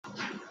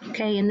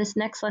Okay, in this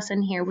next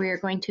lesson here, we are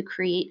going to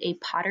create a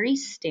pottery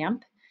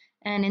stamp.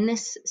 And in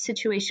this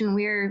situation,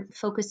 we're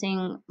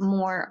focusing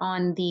more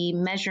on the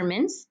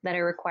measurements that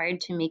are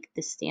required to make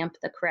the stamp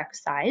the correct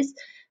size.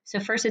 So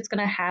first, it's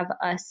going to have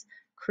us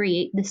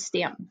create the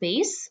stamp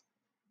base.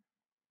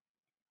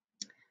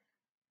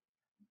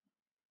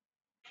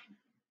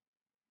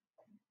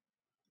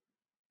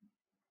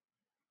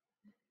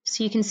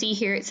 So you can see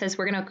here, it says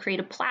we're going to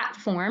create a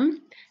platform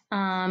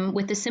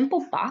with a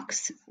simple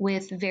box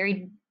with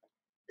very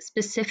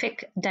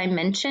specific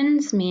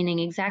dimensions, meaning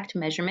exact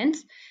measurements.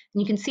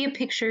 And you can see a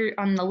picture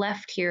on the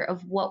left here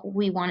of what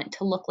we want it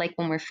to look like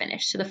when we're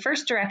finished. So the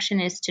first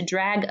direction is to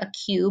drag a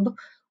cube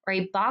or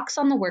a box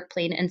on the work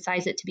plane and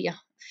size it to be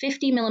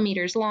 50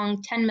 millimeters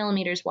long, 10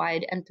 millimeters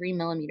wide, and 3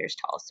 millimeters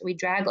tall. So we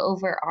drag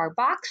over our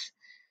box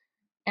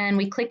and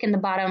we click in the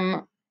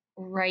bottom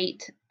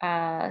right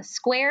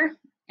square,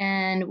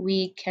 and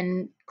we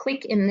can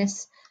click in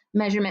this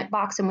measurement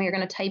box, and we're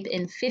going to type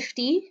in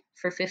 50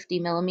 for 50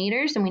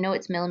 millimeters, and we know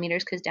it's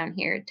millimeters because down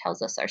here it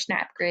tells us our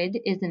snap grid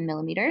is in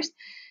millimeters.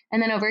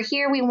 And then over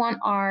here we want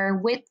our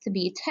width to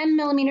be 10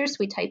 millimeters, so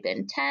we type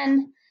in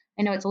 10.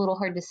 I know it's a little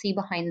hard to see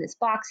behind this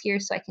box here,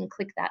 so I can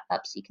click that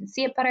up so you can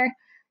see it better.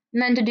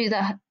 And then to do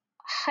the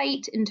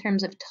height in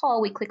terms of tall,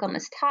 we click on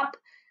this top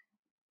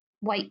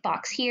white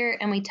box here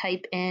and we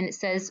type in, it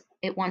says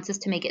it wants us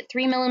to make it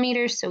 3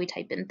 millimeters, so we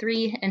type in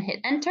 3 and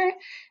hit enter,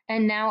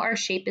 and now our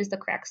shape is the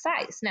correct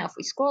size. Now if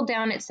we scroll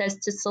down, it says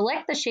to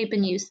select the shape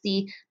and use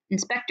the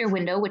inspector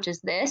window, which is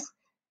this,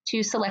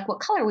 to select what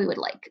color we would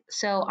like.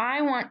 So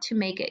I want to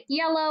make it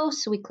yellow,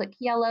 so we click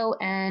yellow,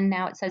 and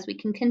now it says we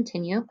can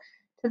continue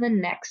to the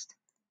next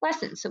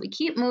lesson. So we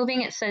keep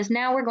moving. It says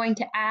now we're going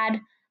to add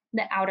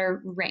the outer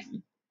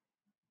ring.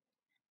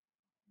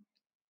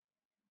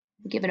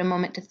 Give it a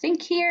moment to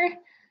think here.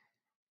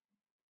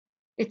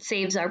 It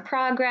saves our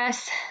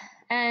progress,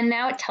 and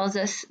now it tells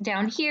us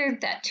down here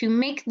that to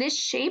make this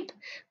shape,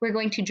 we're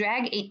going to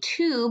drag a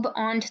tube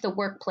onto the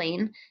work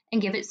plane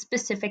and give it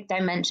specific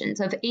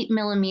dimensions of 8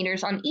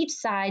 millimeters on each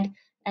side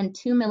and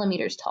 2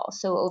 millimeters tall.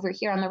 So over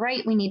here on the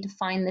right, we need to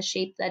find the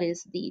shape that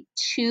is the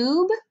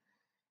tube.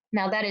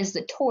 Now that is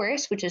the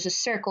torus, which is a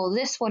circle.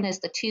 This one is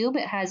the tube.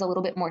 It has a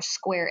little bit more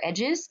square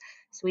edges.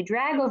 So we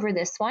drag over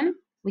this one.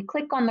 We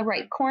click on the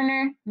right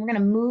corner. We're going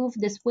to move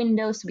this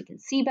window so we can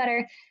see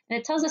better. And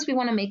it tells us we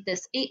want to make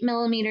this 8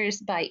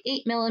 millimeters by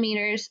 8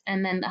 millimeters.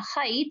 And then the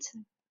height,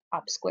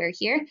 top square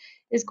here,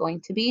 is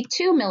going to be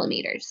 2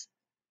 millimeters.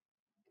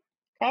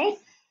 Okay,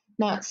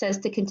 now it says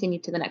to continue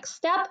to the next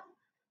step.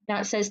 Now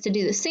it says to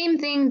do the same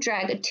thing,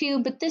 drag a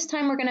tube, but this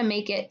time we're going to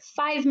make it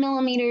 5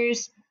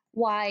 millimeters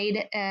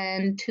wide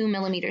and 2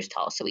 millimeters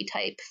tall. So we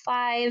type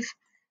 5,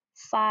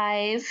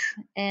 5,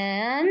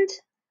 and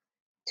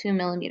 2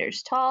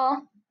 millimeters tall.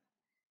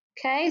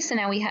 Okay, so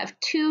now we have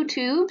 2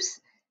 tubes,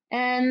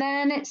 and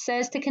then it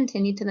says to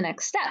continue to the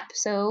next step.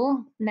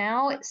 So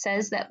now it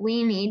says that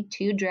we need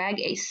to drag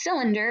a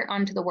cylinder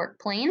onto the work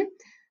plane.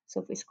 So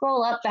if we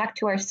scroll up back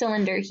to our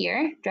cylinder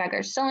here, drag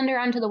our cylinder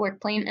onto the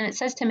work plane, and it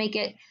says to make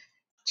it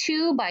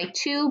 2 by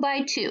 2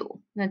 by 2.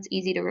 That's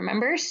easy to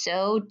remember.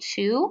 So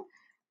 2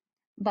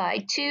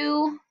 by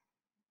 2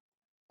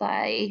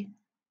 by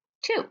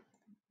 2.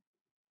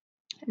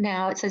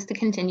 Now it says to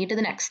continue to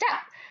the next step.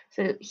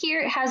 So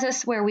here it has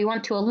us where we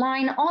want to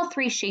align all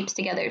 3 shapes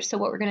together. So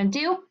what we're going to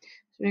do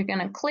is we're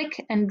going to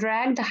click and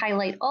drag to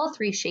highlight all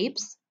 3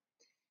 shapes.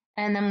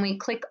 And then we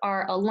click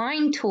our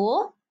align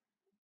tool,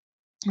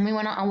 and we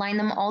want to align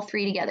them all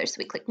 3 together. So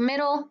we click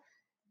middle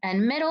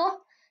and middle.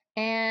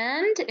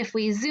 And if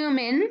we zoom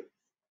in,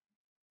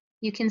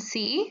 you can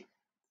see,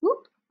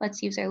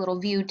 let's use our little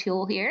view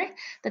tool here,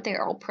 that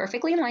they're all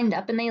perfectly lined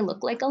up and they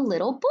look like a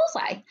little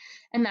bullseye.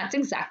 And that's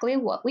exactly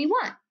what we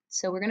want.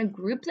 So we're going to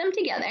group them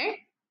together,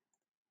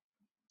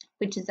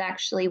 which is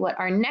actually what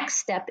our next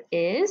step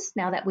is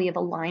now that we have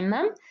aligned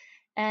them.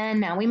 And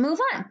now we move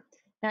on.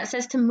 Now it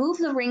says to move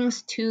the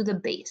rings to the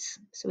base.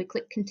 So we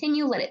click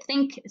continue, let it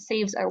think, it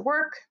saves our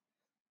work.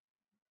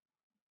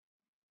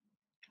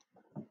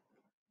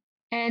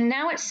 And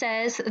now it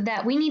says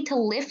that we need to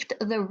lift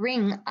the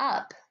ring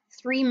up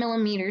 3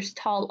 millimeters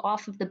tall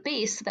off of the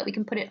base so that we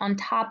can put it on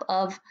top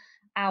of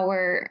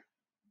our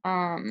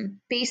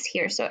base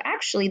here. So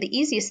actually the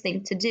easiest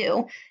thing to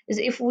do is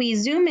if we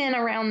zoom in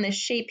around this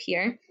shape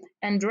here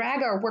and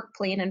drag our work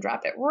plane and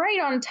drop it right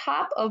on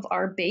top of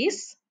our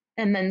base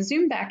and then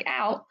zoom back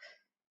out,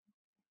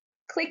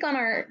 click on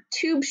our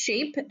tube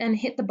shape and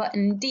hit the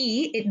button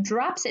D, it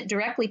drops it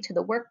directly to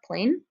the work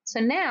plane.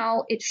 So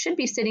now it should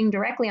be sitting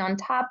directly on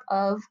top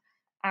of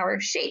our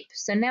shape.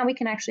 So now we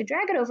can actually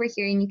drag it over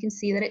here and you can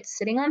see that it's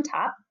sitting on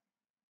top.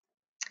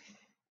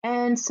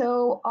 And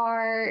so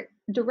our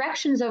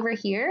directions over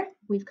here,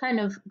 we've kind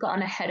of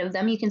gone ahead of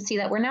them. You can see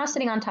that we're now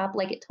sitting on top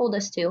like it told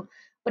us to,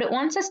 but it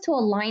wants us to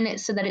align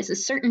it so that it's a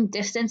certain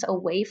distance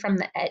away from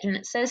the edge. And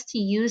it says to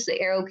use the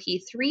arrow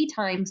key 3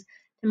 times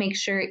to make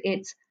sure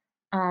it's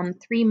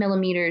 3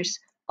 millimeters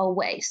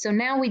away. So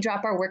now we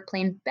drop our work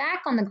plane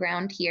back on the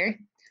ground here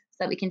so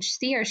that we can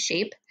see our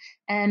shape,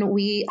 and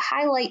we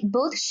highlight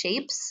both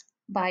shapes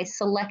by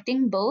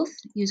selecting both,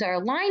 use our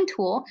align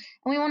tool,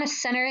 and we want to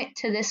center it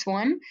to this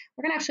one.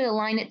 We're going to actually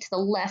align it to the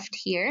left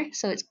here,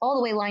 so it's all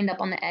the way lined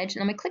up on the edge,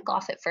 and I'm going to click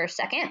off it for a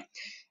second.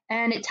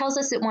 And it tells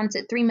us it wants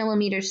it 3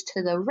 millimeters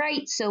to the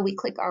right, so we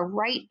click our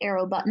right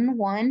arrow button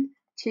 1,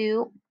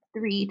 2,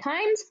 3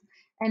 times,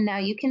 and now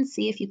you can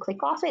see if you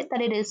click off it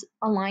that it is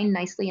aligned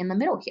nicely in the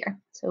middle here.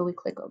 So we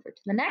click over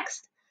to the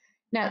next.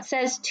 Now it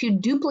says to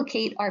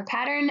duplicate our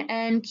pattern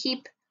and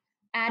keep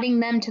adding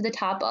them to the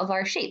top of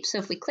our shape. So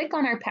if we click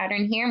on our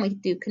pattern here and we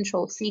do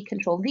Control C,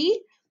 Control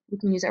V, we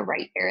can use our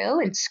right arrow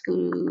and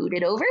scoot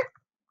it over.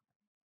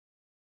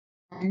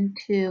 1,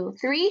 2,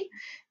 3,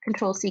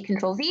 Control C,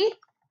 Control V,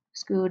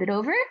 scoot it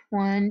over.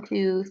 1,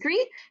 2,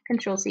 3,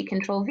 Control C,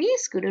 Control V,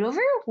 scoot it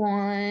over.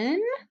 1,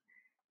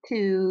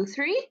 2,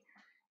 3.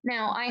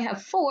 Now I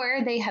have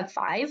 4, they have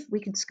 5.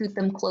 We could scoot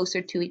them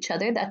closer to each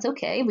other. That's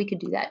okay. We could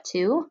do that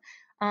too.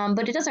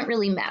 But it doesn't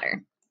really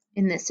matter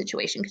in this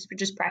situation because we're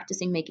just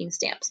practicing making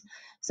stamps.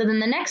 So then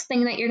the next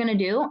thing that you're going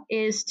to do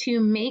is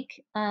to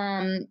make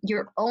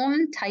your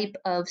own type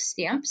of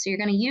stamp. So you're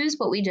going to use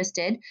what we just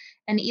did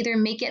and either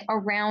make it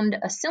around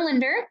a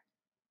cylinder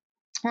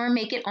or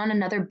make it on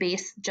another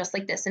base just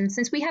like this. And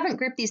since we haven't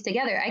grouped these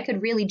together, I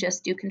could really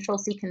just do Control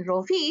C,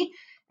 Control V,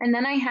 and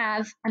then I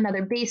have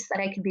another base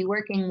that I could be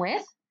working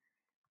with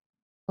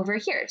over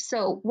here.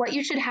 So what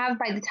you should have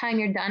by the time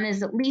you're done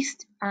is at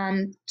least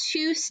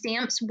 2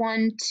 stamps,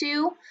 1,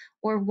 2,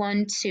 or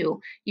 1, 2.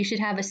 You should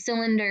have a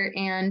cylinder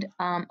and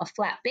a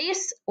flat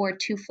base or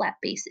 2 flat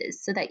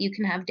bases so that you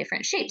can have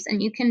different shapes.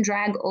 And you can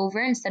drag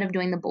over, instead of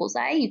doing the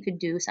bullseye, you could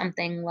do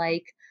something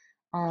like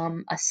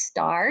a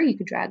star. You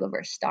could drag over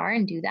a star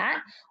and do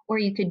that, or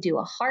you could do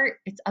a heart.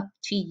 It's up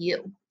to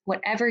you,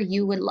 whatever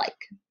you would like.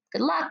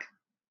 Good luck.